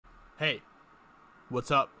Hey, what's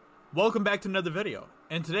up? Welcome back to another video.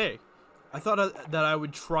 And today, I thought that I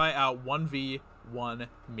would try out 1v1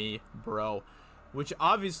 me bro, which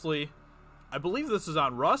obviously, I believe this is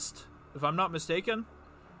on Rust, if I'm not mistaken.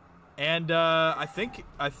 And I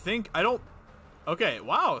don't. Okay,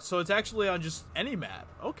 wow. So it's actually on just any map.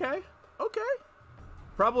 Okay.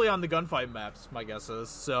 Probably on the gunfight maps, my guess is.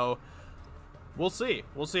 So we'll see.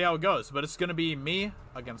 We'll see how it goes. But it's gonna be me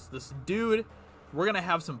against this dude. We're gonna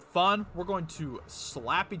have some fun. We're going to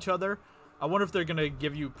slap each other. I wonder if they're gonna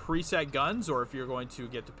give you preset guns or if you're going to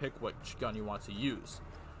get to pick which gun you want to use.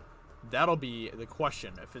 That'll be the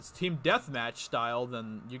question. If it's team deathmatch style,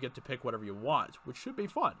 then you get to pick whatever you want, which should be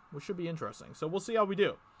fun, which should be interesting. So we'll see how we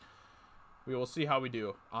do. We will see how we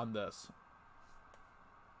do on this.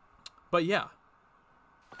 But yeah.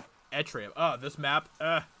 Etrium. Oh, this map.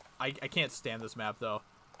 I can't stand this map though.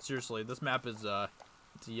 Seriously, this map is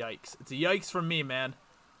it's a yikes. It's a yikes from me, man.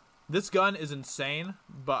 This gun is insane,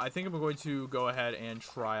 but I think I'm going to go ahead and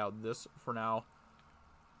try out this for now.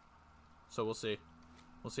 So we'll see.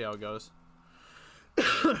 We'll see how it goes.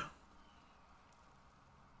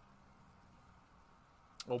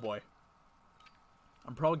 Oh boy.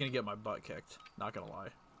 I'm probably gonna get my butt kicked. Not gonna lie.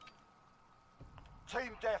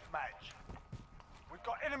 Team deathmatch. We've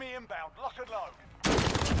got enemy inbound. Lock and load.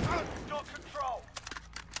 We've got control.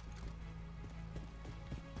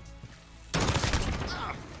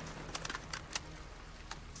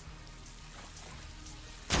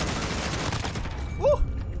 Woo!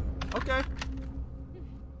 Okay.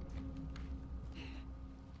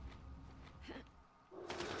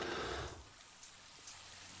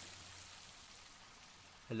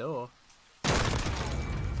 Hello.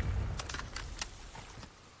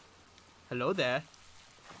 Hello there.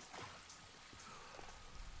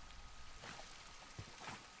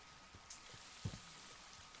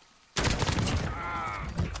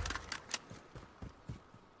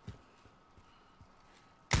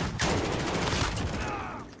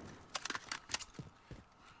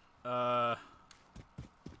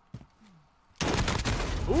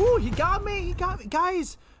 Ooh, he got me! He got me!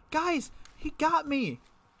 Guys! He got me!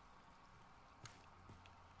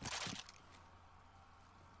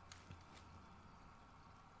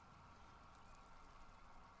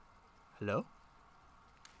 Hello?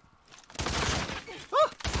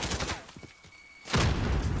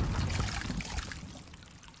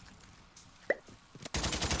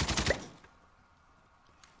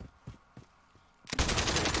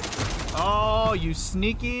 Ah! Oh, you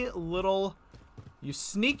sneaky little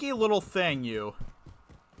thing, you.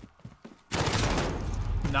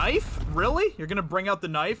 Knife? Really? You're gonna bring out the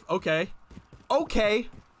knife? Okay. Okay.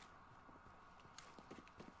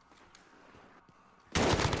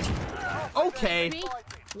 Okay.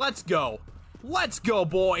 Let's go. Let's go,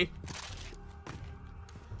 boy.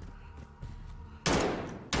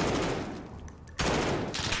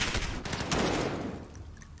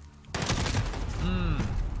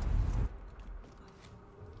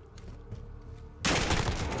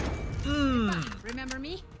 Remember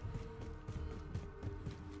me?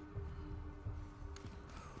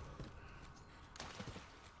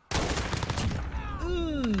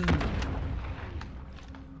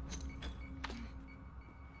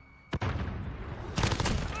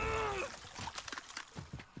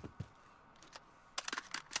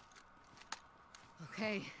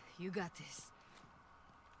 Okay, you got this.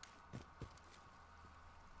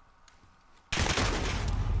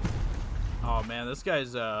 Oh man, this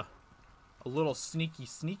guy's a little sneaky.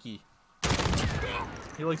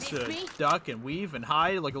 He likes to duck and weave and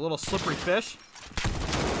hide like a little slippery fish.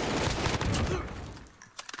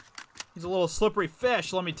 He's a little slippery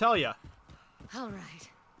fish, let me tell you. All right.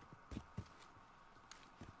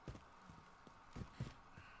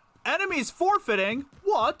 Enemies forfeiting?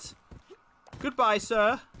 What? Goodbye,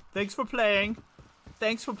 sir. Thanks for playing.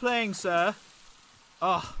 Thanks for playing, sir.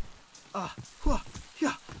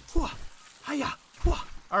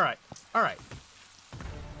 Alright.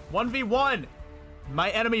 1v1. My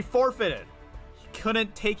enemy forfeited. He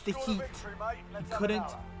couldn't take the heat. He couldn't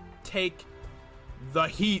take the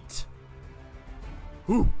heat.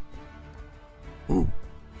 Ooh.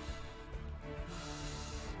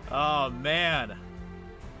 Oh, man.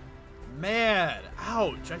 Man,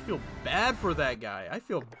 ouch. I feel bad for that guy. I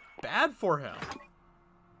feel bad for him.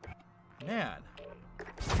 Man.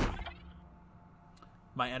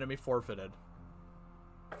 My enemy forfeited.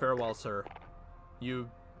 Farewell, sir.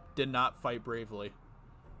 You did not fight bravely.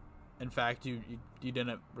 In fact, you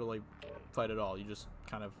didn't really fight at all. You just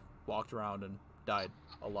kind of walked around and died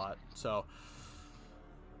a lot. So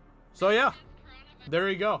yeah. There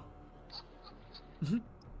you go.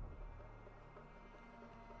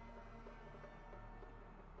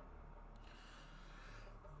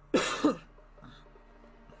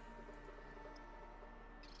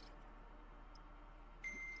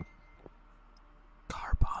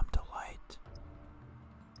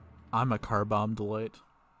 I'm a car bomb delight.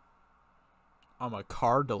 I'm a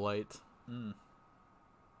car delight.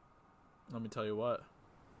 Let me tell you what.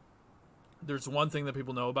 There's one thing that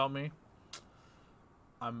people know about me.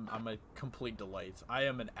 I'm a complete delight. I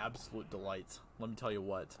am an absolute delight. Let me tell you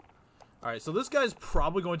what. Alright, so this guy's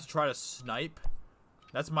probably going to try to snipe.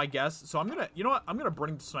 That's my guess. So I'm gonna, you know what? I'm gonna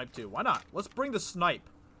bring the snipe too. Why not? Let's bring the snipe.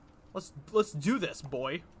 Let's do this,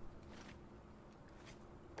 boy.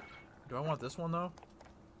 Do I want this one though?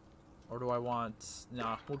 Or do I want...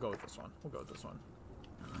 Nah, we'll go with this one. We'll go with this one.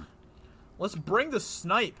 Let's bring the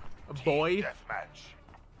snipe, boy. Deathmatch.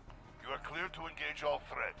 You are clear to engage all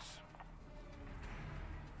threats.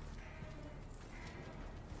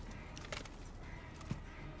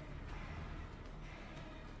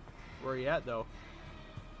 Where are you at, though?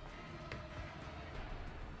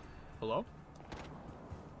 Hello?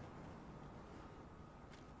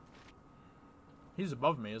 He's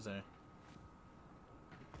above me, isn't he?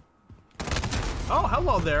 Oh,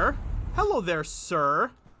 hello there. Hello there,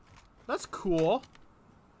 sir. That's cool.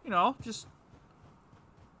 You know, just...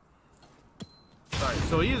 Alright,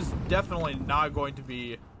 so he is definitely not going to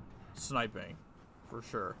be sniping. For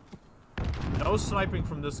sure. No sniping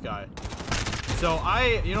from this guy. So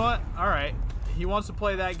you know what? Alright. He wants to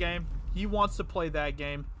play that game. He wants to play that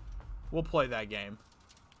game. We'll play that game.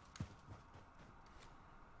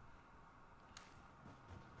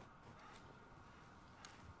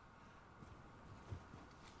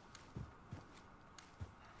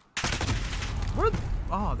 Where?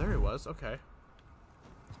 Oh, there he was. Okay.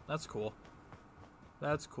 That's cool.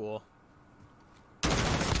 That's cool.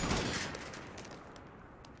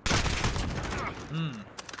 Man,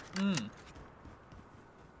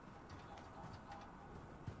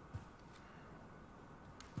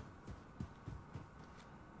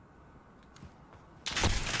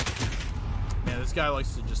 this guy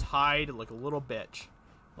likes to just hide like a little bitch.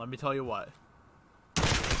 Let me tell you what.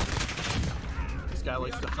 This guy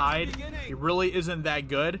likes to hide. He really isn't that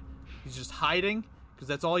good. He's just hiding because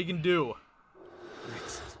that's all he can do.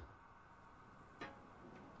 Next.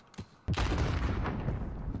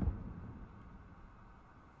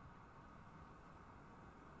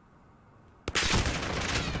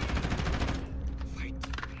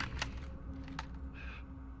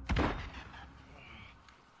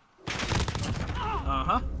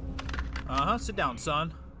 Sit down,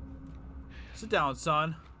 son. Sit down,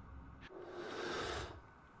 son.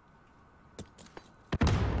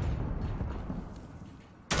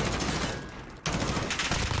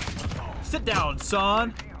 Sit down,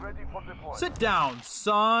 son. Sit down,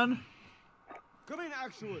 son. Come in,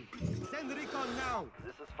 actual. Send recon now.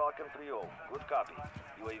 This is Falcon 3-0. Good copy.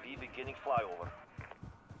 UAV beginning flyover.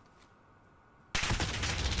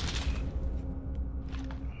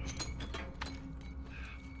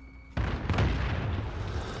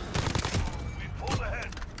 We pulled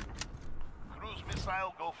ahead. Cruise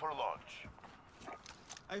missile go for launch.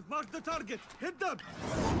 I've marked the target. Hit them.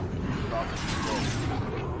 Falcon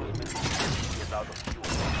 3-0. Cruise missile is out of fuel.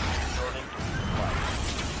 Returning to supply.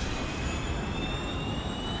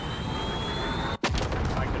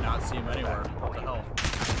 I could not see him anywhere. What the hell?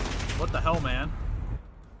 What the hell, man?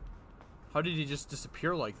 How did he just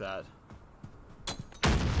disappear like that?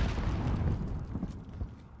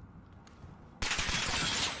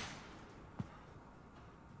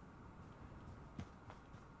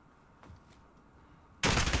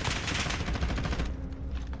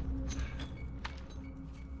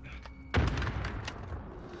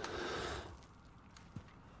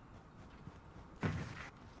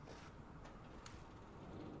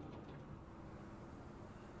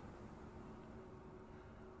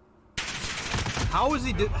 How is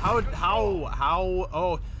he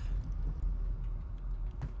oh.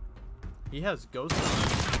 He has ghost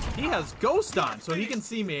on. He has ghost on, so he can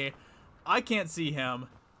see me. I can't see him.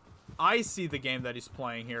 I see the game that he's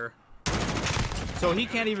playing here. So he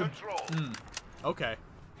can't even... Okay.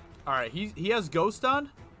 Alright, he has ghost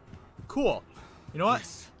on? Cool. You know what?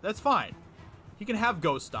 Yes. That's fine. He can have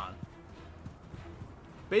ghost on.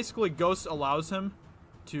 Basically, ghost allows him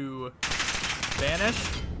to vanish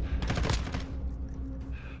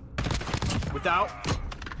without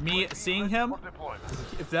me seeing him.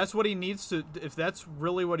 If that's what he needs to, if that's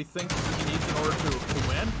really what he thinks he needs in order to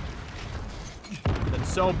win, then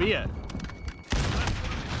so be it.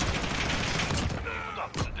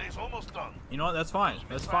 The day's almost done. You know what? That's fine.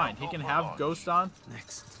 That's fine. He can have ghost on.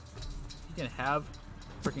 Next. He can have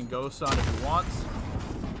freaking ghost on if he wants.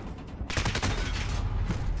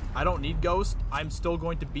 I don't need ghost. I'm still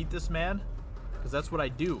going to beat this man because that's what I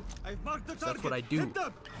do. I've marked the target. That's what I do. Hit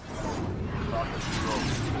them.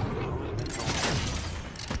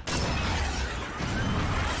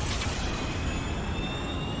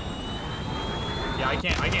 I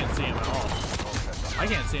can't see him at all. I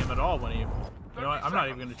can't see him at all when he... You know what? I'm not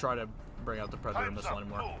even going to try to bring out the Predator missile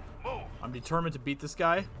anymore. I'm determined to beat this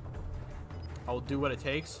guy. I will do what it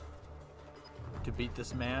takes to beat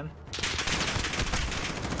this man.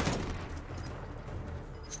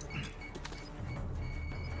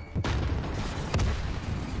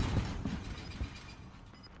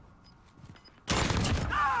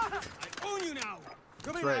 Own you now.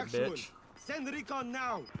 Coming That's right, actual. bitch. Send recon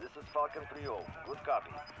now. This is Falcon 3-0. Good copy.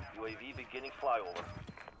 UAV beginning flyover.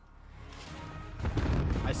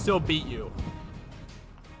 I still beat you.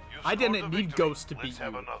 I didn't need Ghost to beat Let's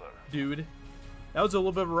have you, another. dude. That was a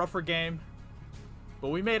little bit of a rougher game, but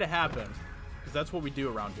we made it happen. Because that's what we do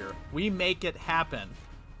around here. We make it happen.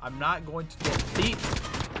 I'm not going to get beat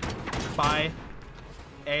by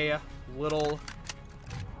a little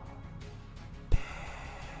bitch.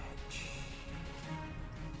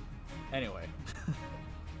 Anyway.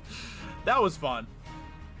 That was fun.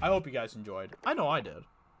 I hope you guys enjoyed. I know I did.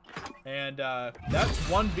 And that's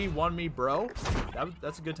 1v1 me, bro.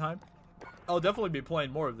 That's a good time. I'll definitely be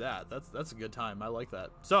playing more of that. That's a good time. I like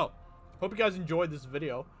that. So, hope you guys enjoyed this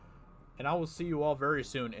video. And I will see you all very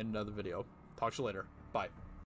soon in another video. Talk to you later. Bye.